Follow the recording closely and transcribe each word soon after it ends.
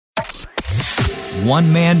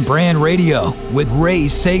One Man Brand Radio with Ray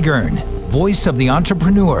Seggern, voice of the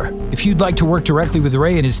entrepreneur. If you'd like to work directly with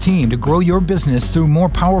Ray and his team to grow your business through more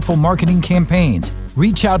powerful marketing campaigns,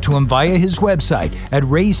 reach out to him via his website at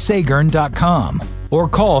rayseggern.com or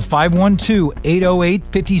call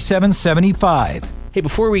 512-808-5775. Hey,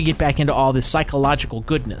 before we get back into all this psychological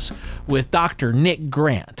goodness with Dr. Nick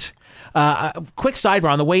Grant, quick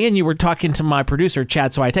sidebar. On the way in, you were talking to my producer,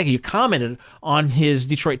 Chad, so I take it you commented on his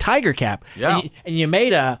Detroit Tiger cap. Yeah. And you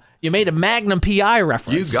made a Magnum PI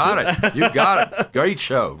reference. You got it. You got it. Great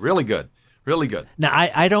show. Really good. Really good. Now,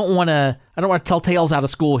 I don't want to tell tales out of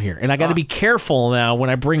school here, and I got to be careful now when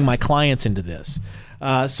I bring my clients into this.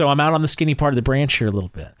 So I'm out on the skinny part of the branch here a little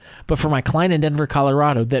bit. But for my client in Denver,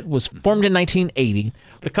 Colorado, that was formed in 1980,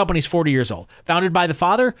 the company's 40 years old. Founded by the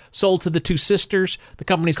father, sold to the two sisters. The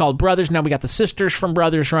company's called Brothers. Now we got the sisters from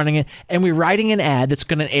Brothers running it, and we're writing an ad that's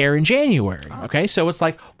going to air in January. Okay, so it's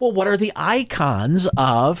like, well, what are the icons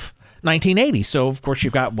of 1980? So, of course,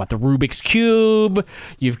 you've got, the Rubik's Cube.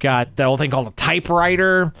 You've got the whole thing called a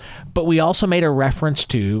typewriter. But we also made a reference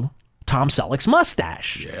to Tom Selleck's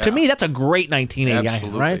mustache. Yeah. To me, that's a great 1980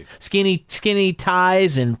 Absolutely. item, right? Skinny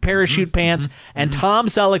ties and parachute pants and Tom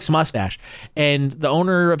Selleck's mustache. And the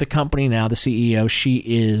owner of the company now, the CEO, she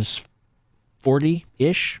is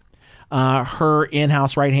 40-ish. Her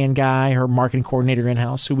in-house right-hand guy, her marketing coordinator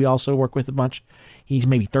in-house, who we also work with a bunch, he's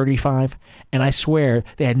maybe 35. And I swear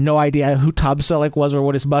they had no idea who Tom Selleck was or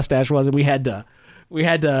what his mustache was, and we had to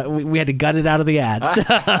gut it out of the ad.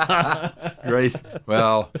 Great.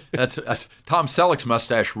 Well, that's Tom Selleck's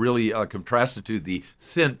mustache really contrasted to the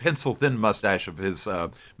pencil-thin mustache of his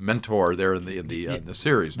mentor there in the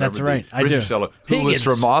series. That's Remember right. The I British do. fellow who Higgins.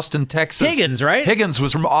 was from Austin, Texas. Higgins, right? Higgins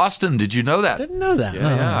was from Austin. Did you know that? Didn't know that. Yeah,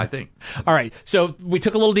 No. yeah, I think. All right. So we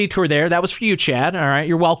took a little detour there. That was for you, Chad. All right.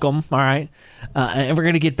 You're welcome. All right. And we're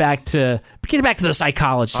going to get back to the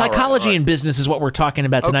psychology. Psychology all right. in business is what we're talking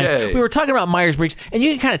about tonight. Okay. We were talking about Myers-Briggs, and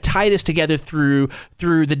you can kind of tie this together through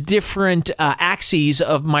the different axes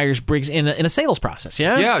of Myers-Briggs in a sales process.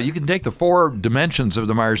 Yeah. Yeah, you can take the 4 dimensions of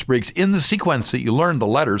the Myers-Briggs in the sequence that you learn the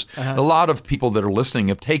letters. A lot of people that are listening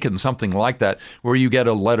have taken something like that, where you get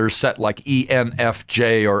a letter set like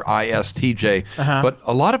ENFJ or ISTJ. But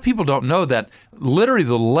a lot of people don't know that literally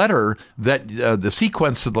the letter that the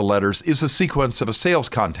sequence of the letters is a sequence of a sales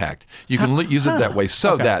contact. You can use it that way.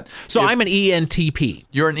 So I'm an ENTP.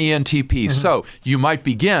 You're an ENTP. So you might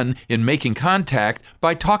begin in making contact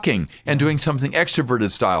by talking and doing something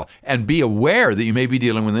extroverted style, and be aware that you may be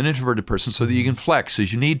dealing with an introverted person so that you can flex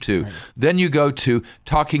as you need to. Then you go to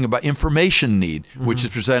talking about information need, which is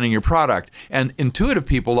presenting your product. And intuitive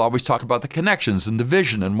people always talk about the connections and the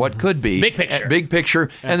vision and what could be. Big picture.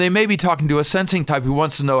 And they may be talking to a sensing type who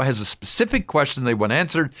wants to know, has a specific question they want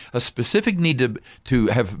answered, a specific need to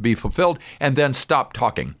have be fulfilled, and then stop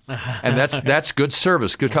talking. And that's good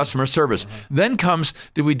service, good customer service. Then comes,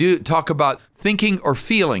 do we talk about thinking or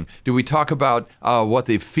feeling? Do we talk about what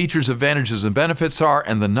the features, advantages, and benefits are,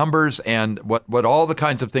 and the numbers, and what all the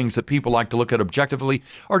kinds of things that people like to look at objectively?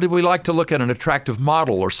 Or do we like to look at an attractive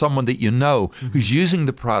model or someone that you know who's using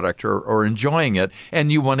the product or enjoying it,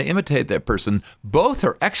 and you want to imitate that person? Both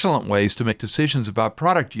are excellent ways to make decisions about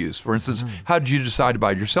product use. For instance, how did you decide to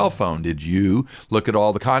buy your cell phone? Did you look at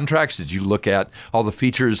all the contracts? Did you look at all the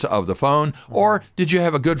features of the phone? Or did you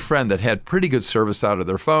have a good friend that had pretty good service out of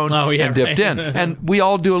their phone and dipped in? And we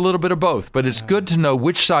all do a little bit of both, but it's good to know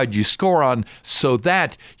which side you score on so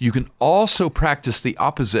that you can also practice the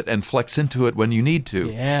opposite and flex into it when you need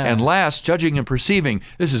to. Yeah. And last, judging and perceiving.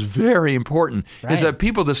 This is very important, is that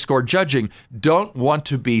people that score judging don't want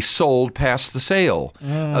to be sold past the sale.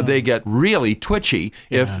 They get really twitchy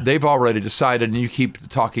if they've already decided and you keep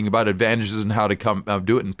talking about advantages and how to come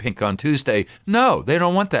do it in pink on Tuesday. No, they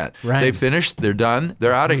don't want that. Right. They've finished, they're done,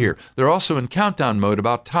 they're out of here. They're also in countdown mode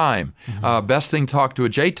about time. Best thing to talk to a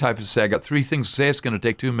J-type is say, I got 3 things to say, it's going to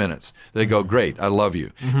take 2 minutes. They go, great, I love you.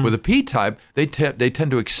 With a P-type, they tend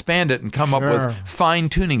to expand it and come up with fine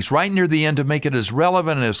tunings right near the end to make it as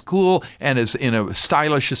relevant and as cool and as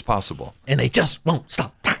stylish as possible. And they just won't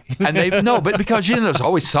stop. And but because there's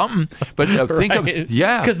always something. But think of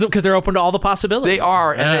because they're open to all the possibilities. They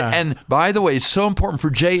are, and by the way, it's so important for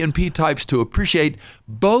J and P types to appreciate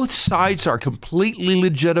both sides are completely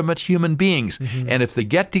legitimate human beings. And if they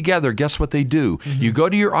get together, guess what they do? You go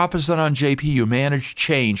to your opposite on JP, you manage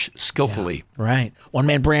change skillfully. Right. One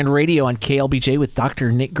Man Brand Radio on KLBJ with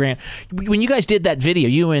Dr. Nick Grant. When you guys did that video,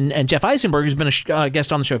 you and Jeff Eisenberg, who's been a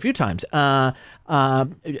guest on the show a few times, there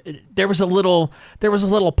was a little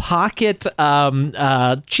pocket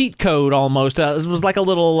cheat code almost. It was like a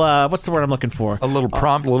little what's the word I'm looking for? A little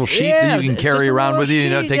prompt, a little sheet that you can carry around with you.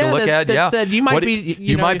 Take a look at. That said, you might be.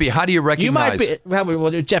 You might be. How do you recognize?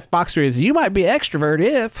 Well, Jeff Boxer is. You might be extrovert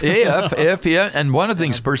if. if And one of the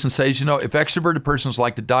things a person says, if extroverted persons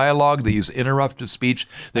like to dialogue, they use interruptive speech,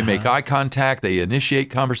 they make eye contact, they initiate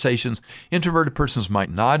conversations. Introverted persons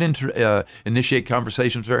might not initiate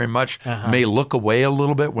conversations very much, may look away a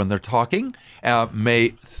little bit when they're talking, may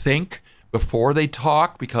think before they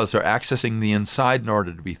talk because they're accessing the inside in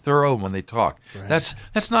order to be thorough when they talk. Right.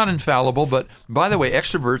 That's not infallible, but by the way,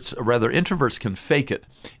 introverts can fake it.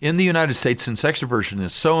 In the United States, since extroversion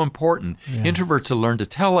is so important, introverts have learned to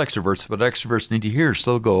tell extroverts, but extroverts need to hear,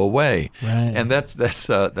 so they'll go away. Right. And that's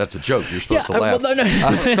a joke. You're supposed to laugh. Well, no.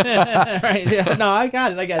 Right. Yeah. No, I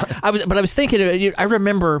got it. I was thinking. I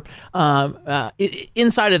remember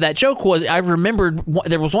inside of that joke I remembered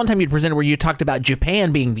there was one time you presented where you talked about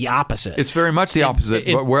Japan being the opposite. It's very much the opposite.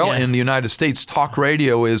 In the United States, talk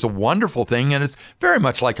radio is a wonderful thing, and it's very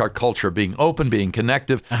much like our culture, being open, being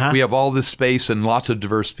connective. We have all this space and lots of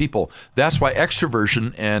diverse people. That's why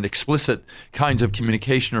extroversion and explicit kinds of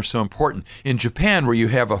communication are so important. In Japan, where you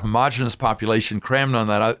have a homogenous population crammed on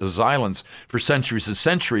those islands for centuries and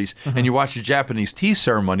centuries, and you watch a Japanese tea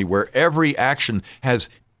ceremony where every action has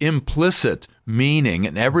implicit meaning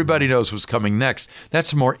and everybody knows what's coming next.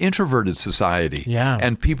 That's a more introverted society. Yeah.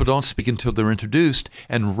 And people don't speak until they're introduced,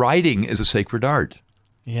 and writing is a sacred art.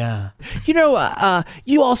 Yeah.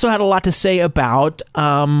 You also had a lot to say about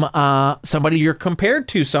somebody you're compared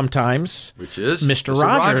to sometimes. Which is? Mr.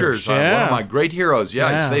 Rogers. One of my great heroes. He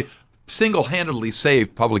single-handedly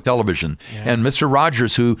saved public television. And Mr.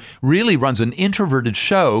 Rogers, who really runs an introverted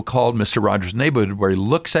show called Mr. Rogers' Neighborhood, where he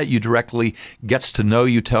looks at you directly, gets to know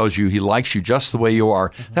you, tells you he likes you just the way you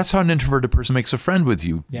are. That's how an introverted person makes a friend with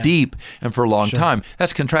you, deep and for a long time.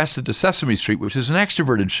 That's contrasted to Sesame Street, which is an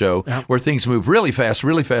extroverted show where things move really fast,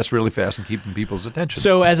 and keeping people's attention.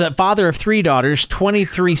 So as a father of 3 daughters,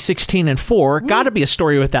 23, 16, and 4, got to be a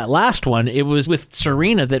story with that last one. It was with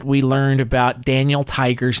Serena that we learned about Daniel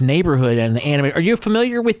Tiger's Neighborhood and the anime. Are you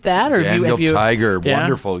familiar with that? Or Daniel Tiger,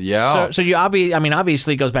 wonderful, So you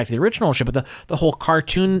obviously it goes back to the original show, but the whole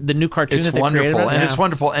cartoon, the new cartoon that they created. It's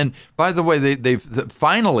wonderful. And by the way, they've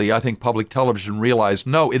finally, I think, public television realized,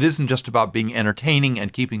 no, it isn't just about being entertaining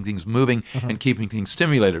and keeping things moving and keeping things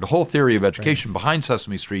stimulated. The whole theory of education behind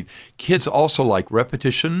Sesame Street, kids also like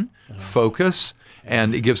repetition, focus,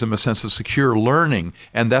 and it gives them a sense of secure learning.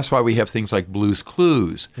 And that's why we have things like Blue's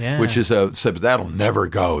Clues, which is that'll never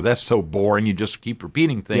go. That's so boring. You just keep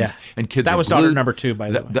repeating things. And kids that was glued, daughter number 2,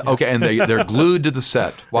 by the way. Okay, and they're glued to the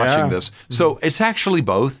set watching this. So it's actually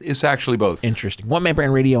both. Interesting. One Man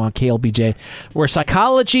Brand Radio on KLBJ, where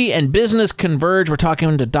psychology and business converge. We're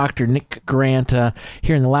talking to Dr. Nick Grant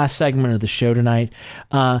here in the last segment of the show tonight.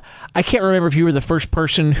 I can't remember if you were the first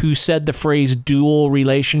person who said the phrase dual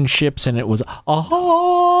relationships, and it was,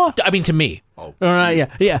 to me.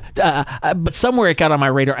 But somewhere it got on my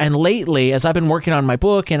radar. And lately, as I've been working on my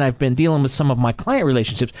book and I've been dealing with some of my client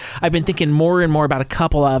relationships, I've been thinking more and more about a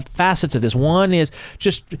couple of facets of this. One is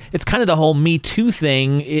just, it's kind of the whole Me Too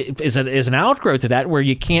thing is an outgrowth of that, where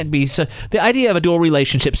you can't be, so the idea of a dual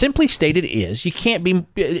relationship, simply stated, is you can't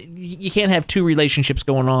have 2 relationships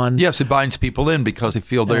going on. Yes, it binds people in because they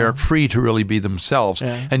feel they aren't free to really be themselves.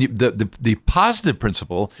 And the positive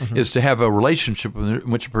principle is to have a relationship in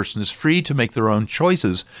which a person is free to make their own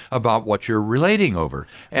choices about what you're relating over.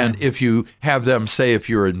 And if you have them, say, if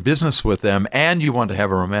you're in business with them and you want to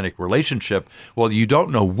have a romantic relationship, well, you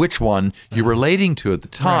don't know which one you're relating to at the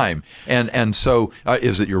time. And so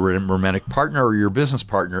is it your romantic partner or your business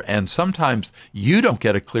partner? And sometimes you don't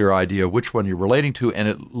get a clear idea which one you're relating to,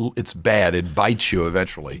 and it's bad. It bites you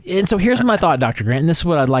eventually. And so here's my thought, Dr. Grant, and this is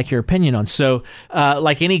what I'd like your opinion on. So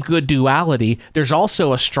like any good duality, there's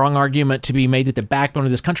also a strong argument to be made that the backbone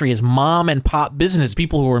of this country is mom and pop business,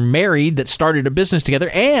 people who are married that started a business together,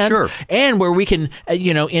 and where we can,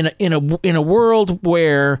 in a world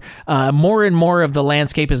where more and more of the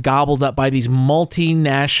landscape is gobbled up by these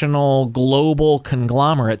multinational global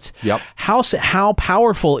conglomerates. How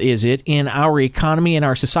powerful is it in our economy and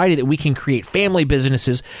our society that we can create family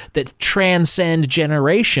businesses that transcend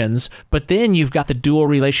generations, but then you've got the dual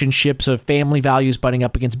relationships of family values butting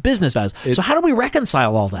up against business values. So how do we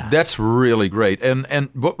reconcile all that? That's really great, and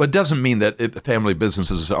what doesn't mean find that family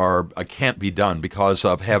businesses can't be done because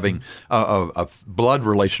of having a blood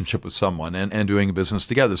relationship with someone and doing a business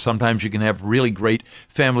together. Sometimes you can have really great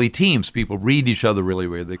family teams. People read each other really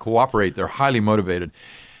well. They cooperate. They're highly motivated.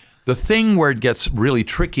 The thing where it gets really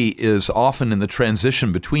tricky is often in the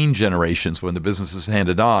transition between generations when the business is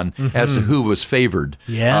handed on as to who was favored.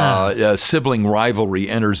 Yeah. Sibling rivalry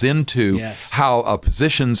enters into how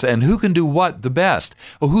positions and who can do what the best.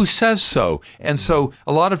 Well, who says so? And so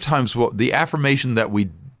a lot of times the affirmation that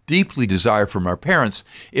we deeply desire from our parents,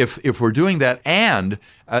 if we're doing that and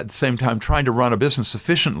at the same time trying to run a business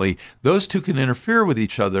efficiently, those two can interfere with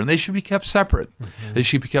each other and they should be kept separate. They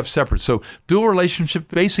should be kept separate. So dual relationships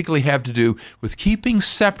basically have to do with keeping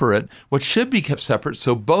separate what should be kept separate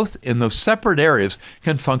so both in those separate areas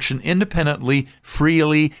can function independently,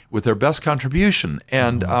 freely, with their best contribution.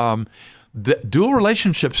 And the dual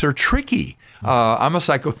relationships are tricky. I'm a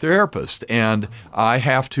psychotherapist, and I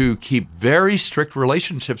have to keep very strict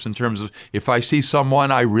relationships in terms of if I see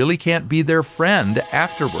someone, I really can't be their friend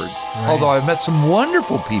afterwards. Right. Although I've met some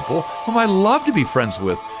wonderful people whom I love to be friends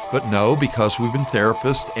with. But no, because we've been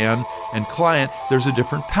therapist and client, there's a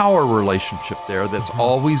different power relationship there that's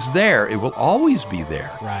always there. It will always be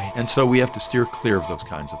there. Right. And so we have to steer clear of those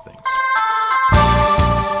kinds of things.